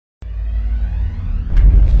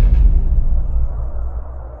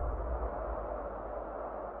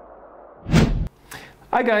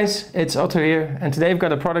Hi guys, it's Otto here, and today I've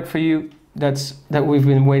got a product for you that we've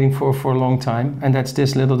been waiting for a long time, and that's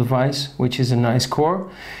this little device, which is a nice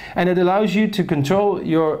core, and it allows you to control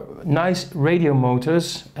your nice radio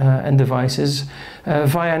motors and devices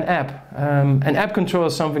via an app. An app control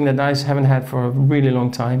is something that I haven't had for a really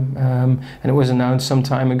long time, and it was announced some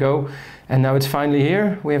time ago, and now it's finally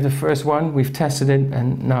here. We have the first one, we've tested it,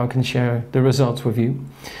 and now I can share the results with you.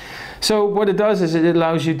 So what it does is it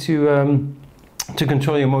allows you to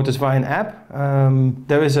control your motors via an app.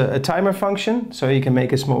 There is a timer function, so you can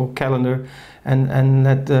make a small calendar and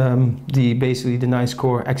let basically the nice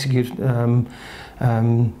core execute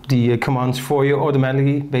the commands for you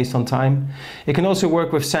automatically based on time. It can also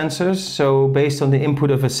work with sensors, so based on the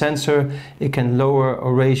input of a sensor, it can lower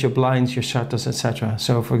or raise your blinds, your shutters, etc.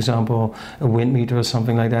 So for example, a wind meter or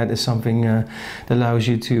something like that is something that allows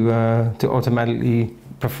you to automatically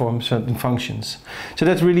perform certain functions. So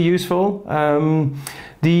that's really useful.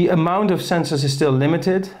 The amount of sensors is still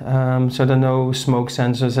limited, so there are no smoke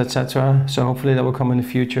sensors, etc. So hopefully that will come in the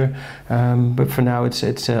future. But for now,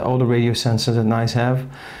 it's all the radio sensors that NICE have.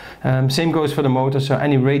 Same goes for the motor. So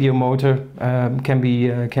any radio motor can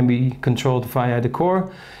be controlled via the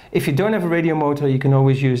core. If you don't have a radio motor, you can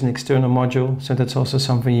always use an external module, so that's also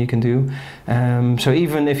something you can do. So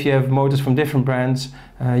even if you have motors from different brands,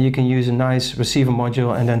 you can use a nice receiver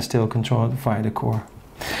module and then still control it via the core.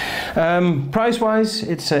 Price-wise,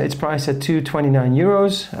 it's priced at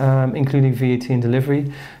 €229, including VAT and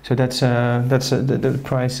delivery. So that's the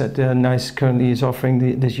price that NICE currently is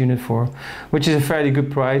offering this unit for, which is a fairly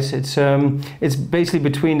good price. It's basically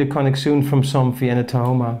between the Connexoon from Somfy and the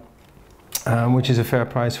Tahoma, which is a fair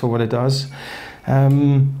price for what it does.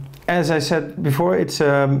 As I said before, it's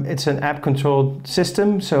an app-controlled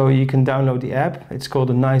system, so you can download the app. It's called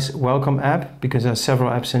a NICE Welcome app because there are several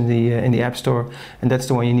apps in the App Store, and that's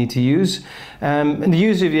the one you need to use. And the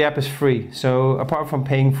use of the app is free, so apart from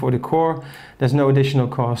paying for the core, there's no additional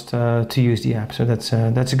cost to use the app, so that's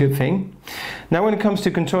a good thing. Now, when it comes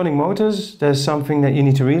to controlling motors, there's something that you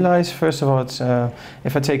need to realize. First of all, it's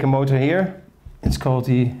if I take a motor here, it's called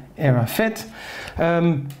the Era Fit.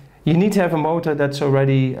 You need to have a motor that's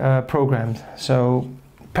already programmed. So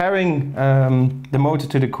pairing the motor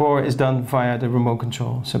to the core is done via the remote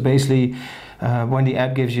control. So basically, when the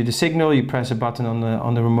app gives you the signal, you press a button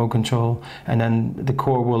on the remote control, and then the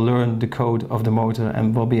core will learn the code of the motor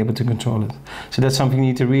and will be able to control it. So that's something you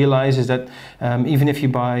need to realize, is that even if you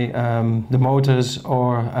buy the motors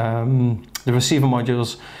or the receiver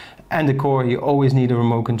modules and the core, you always need a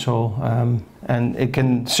remote control, and it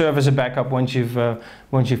can serve as a backup once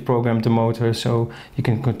you've programmed the motor, so you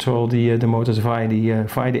can control the motors via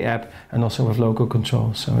the app and also with local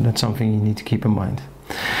control. So that's something you need to keep in mind.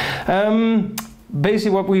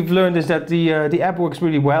 Basically, what we've learned is that the app works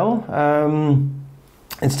really well.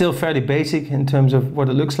 It's still fairly basic in terms of what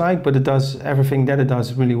it looks like, but it does everything that it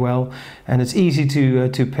does really well, and it's easy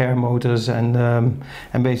to pair motors and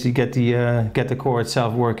basically get the core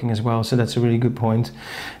itself working as well. So that's a really good point.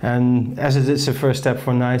 And as it is the first step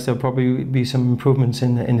for NICE, there'll probably be some improvements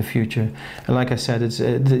in the future. And like I said,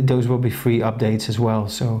 those will be free updates as well.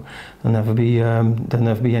 So there'll never be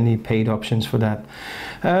any paid options for that.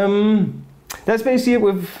 That's basically it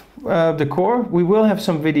with the core. We will have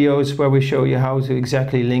some videos where we show you how to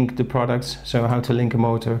exactly link the products, so how to link a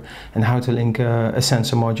motor and how to link a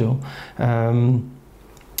sensor module.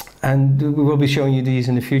 And we will be showing you these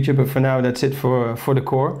in the future, but for now that's it for the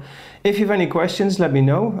core. If you have any questions, let me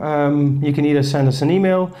know. You can either send us an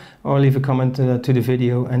email or leave a comment to the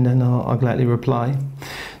video, and then I'll gladly reply.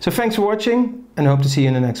 So thanks for watching, and I hope to see you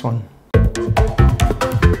in the next one.